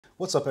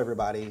What's up,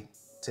 everybody?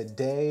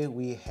 Today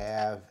we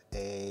have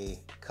a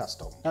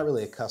custom. Not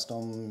really a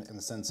custom in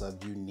the sense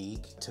of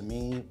unique to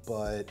me,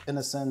 but in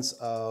the sense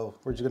of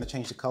we're just gonna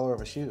change the color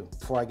of a shoe.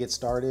 Before I get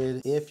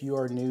started, if you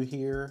are new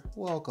here,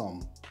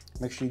 welcome.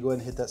 Make sure you go ahead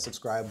and hit that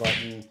subscribe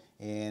button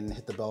and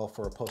hit the bell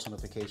for post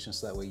notifications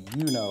so that way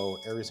you know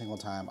every single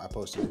time I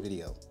post a new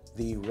video.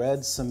 The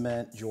red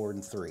cement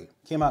Jordan 3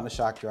 came out in a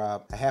shock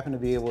drop. I happened to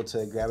be able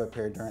to grab a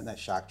pair during that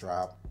shock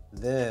drop.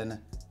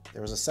 Then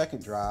there was a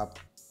second drop,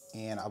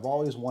 and I've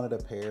always wanted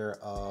a pair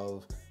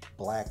of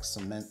black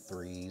cement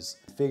 3s.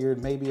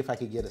 Figured maybe if I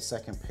could get a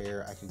second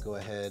pair, I could go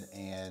ahead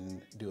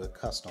and do a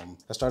custom.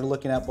 I started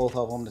looking at both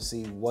of them to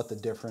see what the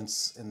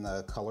difference in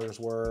the colors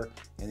were.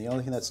 And the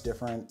only thing that's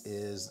different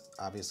is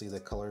obviously the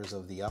colors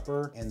of the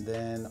upper. And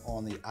then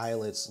on the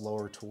eyelets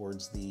lower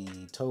towards the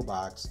toe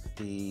box,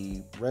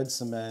 the red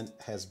cement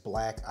has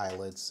black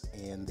eyelets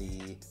and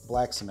the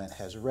black cement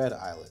has red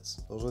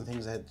eyelets. Those are the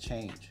things that had to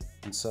change.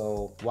 And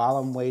so while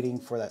I'm waiting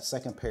for that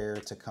second pair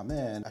to come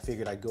in, I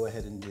figured I'd go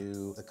ahead and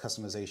do the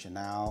customization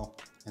now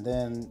and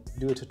then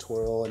do a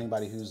tutorial.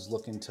 Anybody who's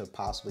looking to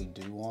possibly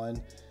do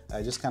one,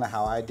 just kind of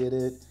how I did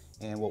it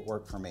and what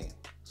worked for me.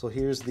 So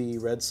here's the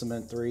red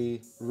cement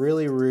 3,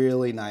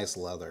 really nice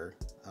leather.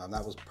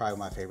 That was probably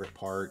my favorite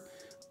part.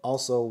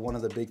 Also, one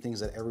of the big things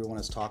that everyone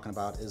is talking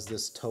about is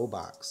this toe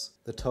box.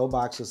 The toe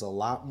box is a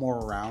lot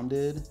more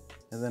rounded.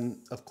 And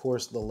then of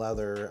course the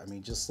leather, I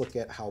mean, just look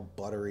at how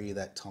buttery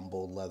that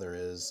tumbled leather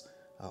is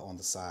on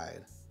the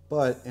side.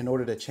 But in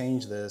order to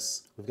change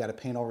this, we've got to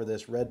paint over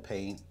this red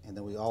paint, and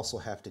then we also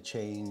have to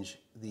change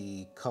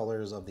the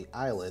colors of the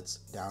eyelets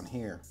down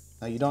here.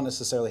 Now you don't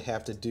necessarily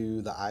have to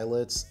do the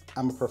eyelets.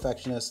 I'm a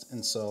perfectionist,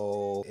 and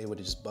so it would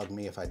just bug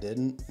me if I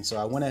didn't. And so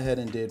I went ahead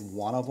and did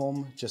one of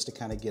them just to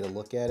kind of get a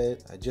look at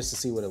it, just to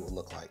see what it would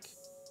look like.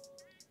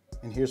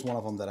 And here's one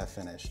of them that I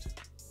finished.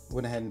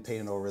 Went ahead and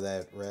painted over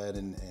that red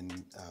and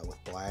with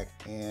black,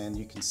 and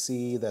you can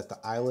see that the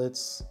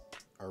eyelets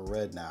are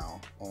red now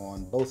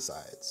on both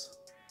sides.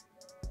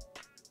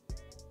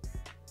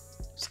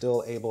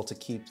 Still able to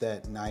keep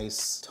that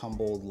nice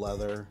tumbled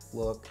leather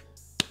look.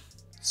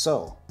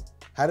 So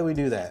how do we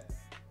do that?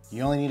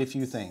 You only need a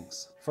few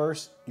things.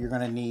 First, you're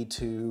gonna need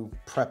to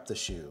prep the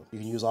shoe. You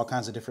can use all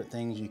kinds of different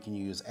things. You can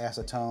use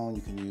acetone,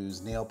 you can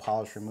use nail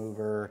polish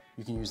remover,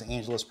 you can use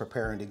Angelus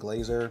Prepare and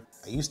Deglazer.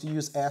 I used to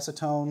use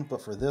acetone,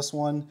 but for this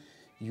one,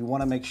 you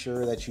wanna make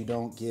sure that you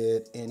don't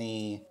get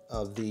any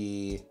of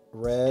the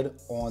red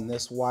on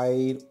this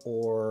white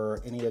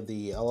or any of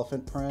the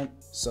elephant print.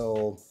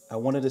 So I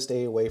wanted to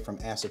stay away from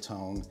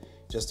acetone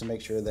just to make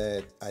sure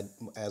that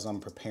as I'm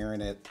preparing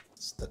it,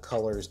 the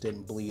colors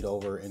didn't bleed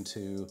over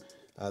into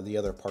the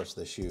other parts of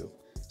the shoe.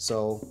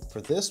 So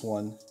for this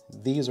one,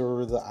 these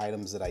are the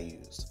items that I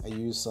used. I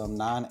used some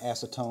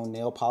non-acetone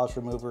nail polish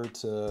remover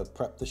to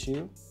prep the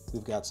shoe.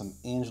 We've got some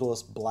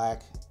Angelus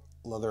black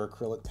leather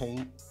acrylic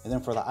paint. And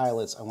then for the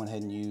eyelets, I went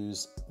ahead and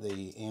used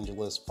the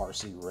Angelus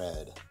Farsi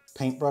red.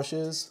 Paint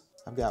brushes,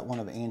 I've got one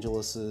of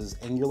Angelus's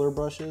angular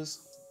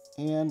brushes,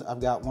 and I've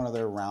got one of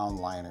their round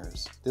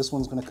liners. This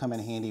one's gonna come in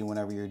handy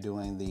whenever you're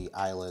doing the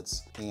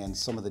eyelets and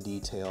some of the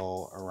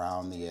detail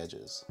around the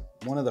edges.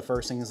 One of the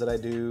first things that I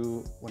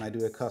do when I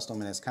do a custom,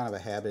 and it's kind of a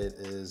habit,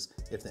 is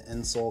if the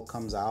insole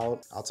comes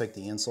out, I'll take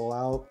the insole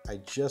out.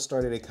 I just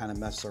started to kind of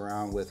mess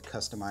around with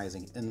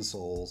customizing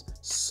insoles.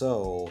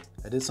 So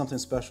I did something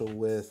special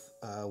with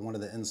one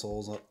of the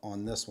insoles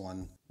on this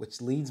one,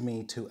 which leads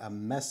me to a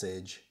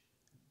message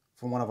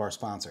from one of our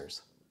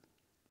sponsors.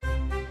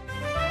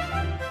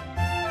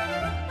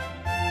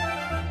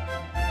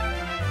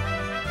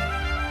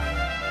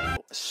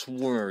 I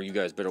swear you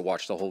guys better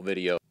watch the whole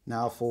video.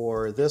 Now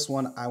for this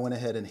one, I went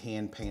ahead and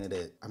hand painted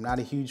it. I'm not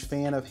a huge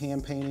fan of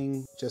hand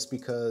painting just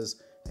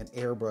because an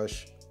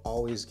airbrush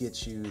always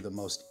gets you the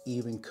most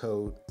even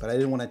coat, but I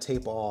didn't want to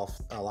tape off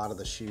a lot of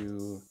the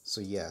shoe. So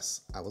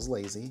yes, I was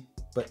lazy.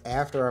 But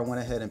after I went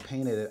ahead and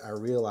painted it, I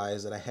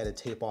realized that I had to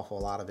tape off a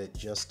lot of it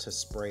just to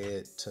spray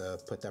it to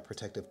put that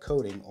protective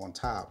coating on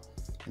top.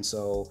 And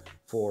so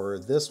for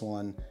this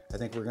one, I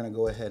think we're gonna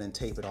go ahead and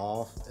tape it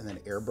off and then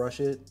airbrush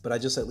it. But I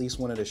just at least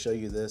wanted to show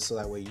you this so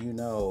that way you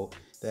know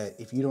that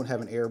if you don't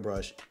have an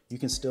airbrush, you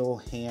can still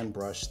hand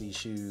brush these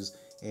shoes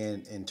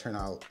and turn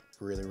out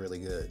really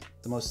good.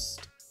 The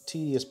most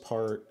tedious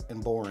part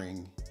and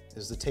boring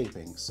is the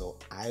taping. So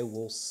I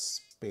will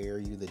spare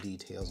you the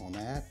details on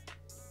that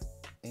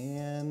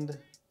and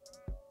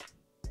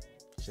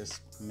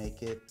just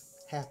make it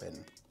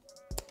happen.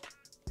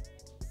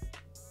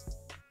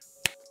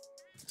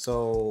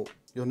 So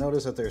you'll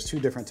notice that there's two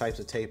different types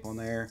of tape on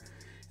there,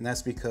 and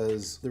that's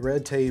because the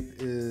red tape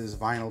is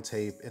vinyl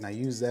tape, and I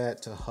use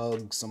that to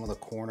hug some of the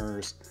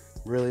corners.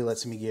 Really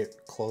lets me get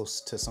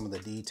close to some of the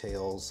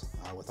details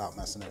without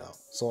messing it up.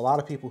 So a lot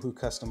of people who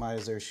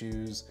customize their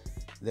shoes,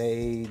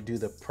 they do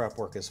the prep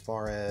work as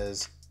far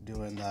as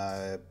doing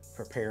the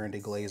Prepare and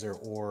Deglazer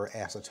or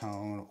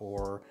acetone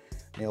or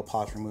nail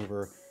polish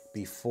remover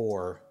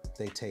before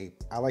they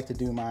tape. I like to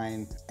do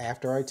mine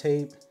after I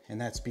tape, and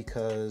that's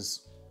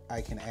because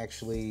I can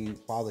actually,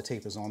 while the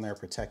tape is on there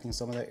protecting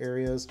some of the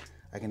areas,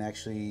 I can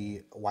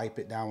actually wipe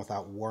it down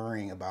without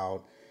worrying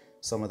about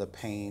some of the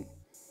paint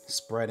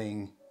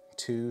spreading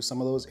to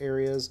some of those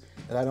areas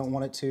that I don't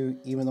want it to.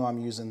 Even though I'm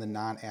using the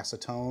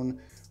non-acetone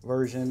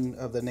version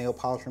of the nail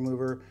polish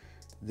remover,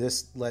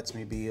 this lets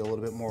me be a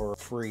little bit more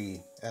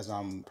free as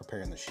I'm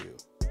preparing the shoe.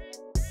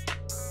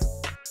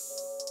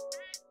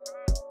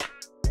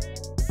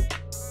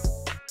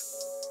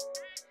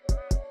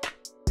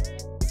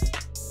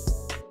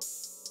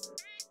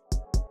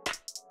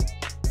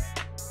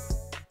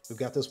 We've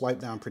got this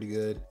wiped down pretty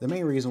good. The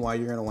main reason why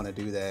you're gonna wanna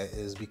do that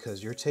is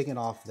because you're taking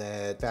off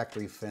that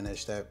factory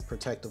finish, that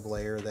protective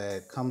layer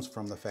that comes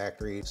from the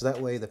factory, so that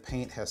way the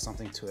paint has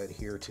something to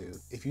adhere to.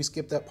 If you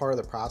skip that part of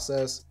the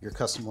process, your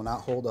custom will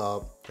not hold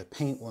up, the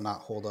paint will not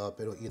hold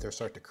up, it'll either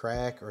start to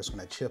crack or it's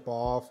gonna chip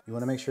off. You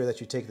wanna make sure that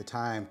you take the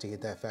time to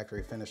get that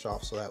factory finish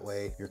off so that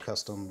way your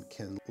custom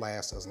can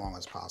last as long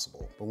as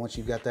possible. But once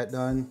you've got that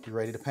done, you're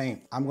ready to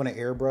paint. I'm gonna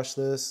airbrush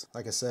this.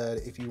 Like I said,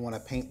 if you wanna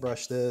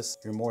paintbrush this,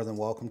 you're more than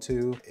welcome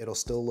to. It'll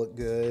still look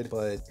good,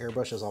 but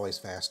airbrush is always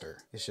faster.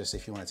 It's just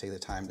if you want to take the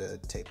time to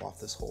tape off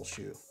this whole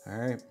shoe. All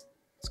right,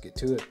 let's get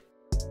to it.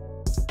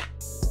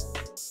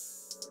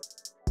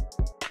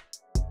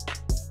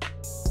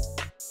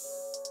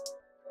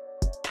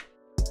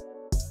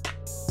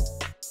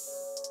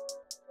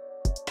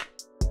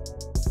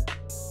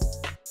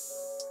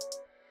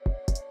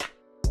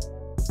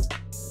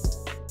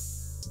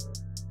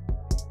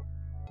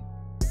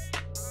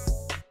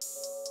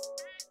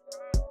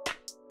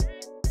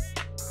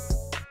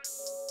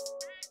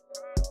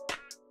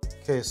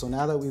 Okay, so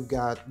now that we've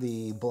got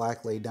the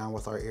black laid down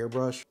with our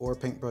airbrush or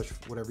paintbrush,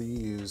 whatever you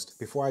used,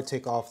 before I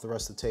take off the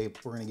rest of the tape,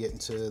 we're gonna get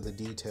into the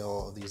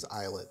detail of these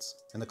eyelets.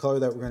 And the color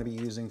that we're gonna be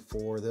using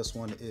for this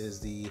one is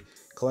the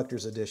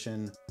Collector's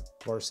Edition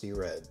Varsity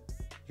Red.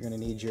 You're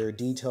gonna need your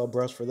detail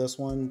brush for this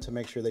one to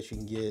make sure that you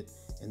can get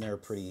in there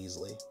pretty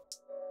easily.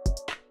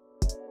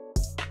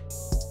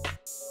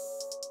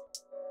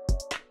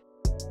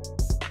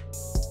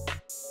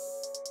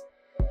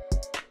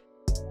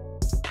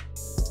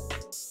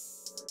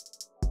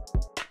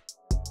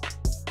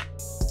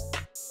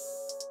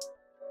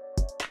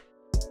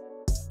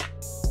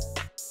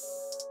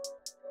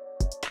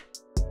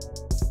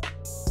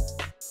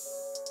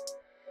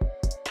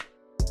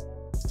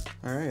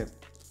 All right,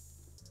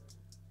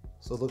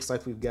 so it looks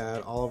like we've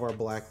got all of our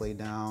black laid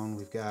down.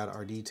 We've got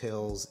our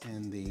details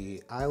in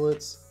the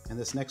eyelets, and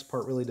this next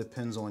part really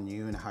depends on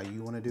you and how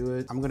you want to do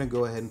it. I'm gonna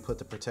go ahead and put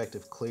the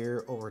protective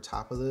clear over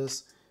top of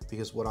this,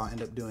 because what I'll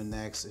end up doing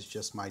next is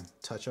just my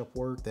touch-up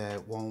work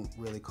that won't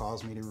really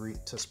cause me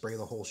to spray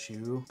the whole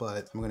shoe.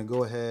 But I'm gonna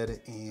go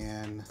ahead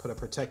and put a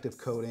protective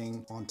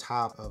coating on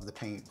top of the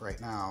paint right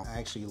now. I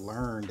actually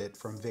learned it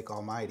from Vic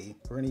Almighty.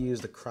 We're gonna use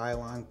the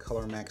Krylon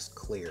Color Max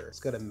Clear. It's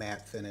got a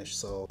matte finish,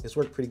 so it's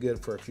worked pretty good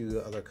for a few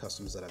other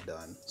customs that I've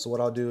done. So what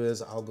I'll do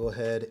is I'll go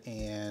ahead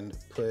and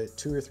put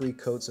 2 or 3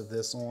 coats of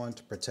this on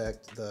to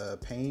protect the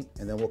paint,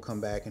 and then we'll come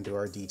back and do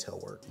our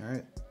detail work. All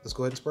right, let's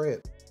go ahead and spray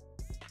it.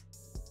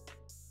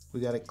 We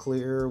got it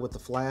clear with the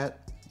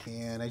flat,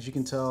 and as you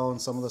can tell in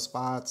some of the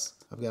spots,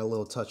 I've got a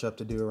little touch up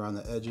to do around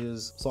the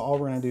edges. So all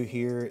we're gonna do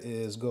here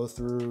is go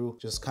through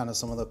just kind of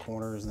some of the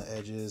corners and the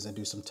edges and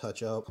do some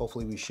touch up.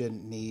 Hopefully we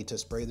shouldn't need to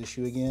spray the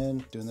shoe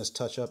again. Doing this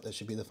touch up, that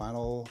should be the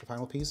final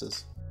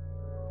pieces.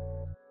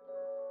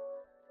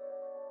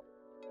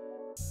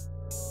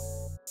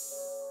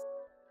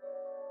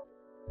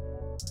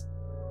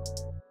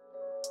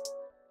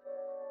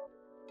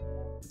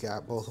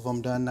 Got both of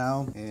them done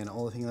now, and the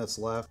only thing that's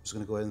left, I'm just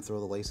gonna go ahead and throw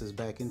the laces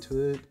back into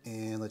it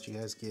and let you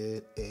guys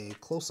get a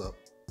close-up.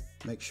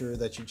 Make sure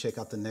that you check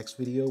out the next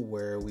video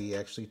where we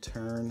actually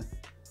turn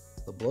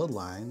the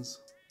bloodlines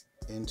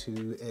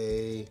into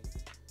a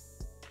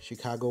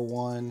Chicago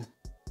 1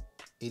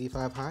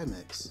 85 high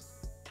mix.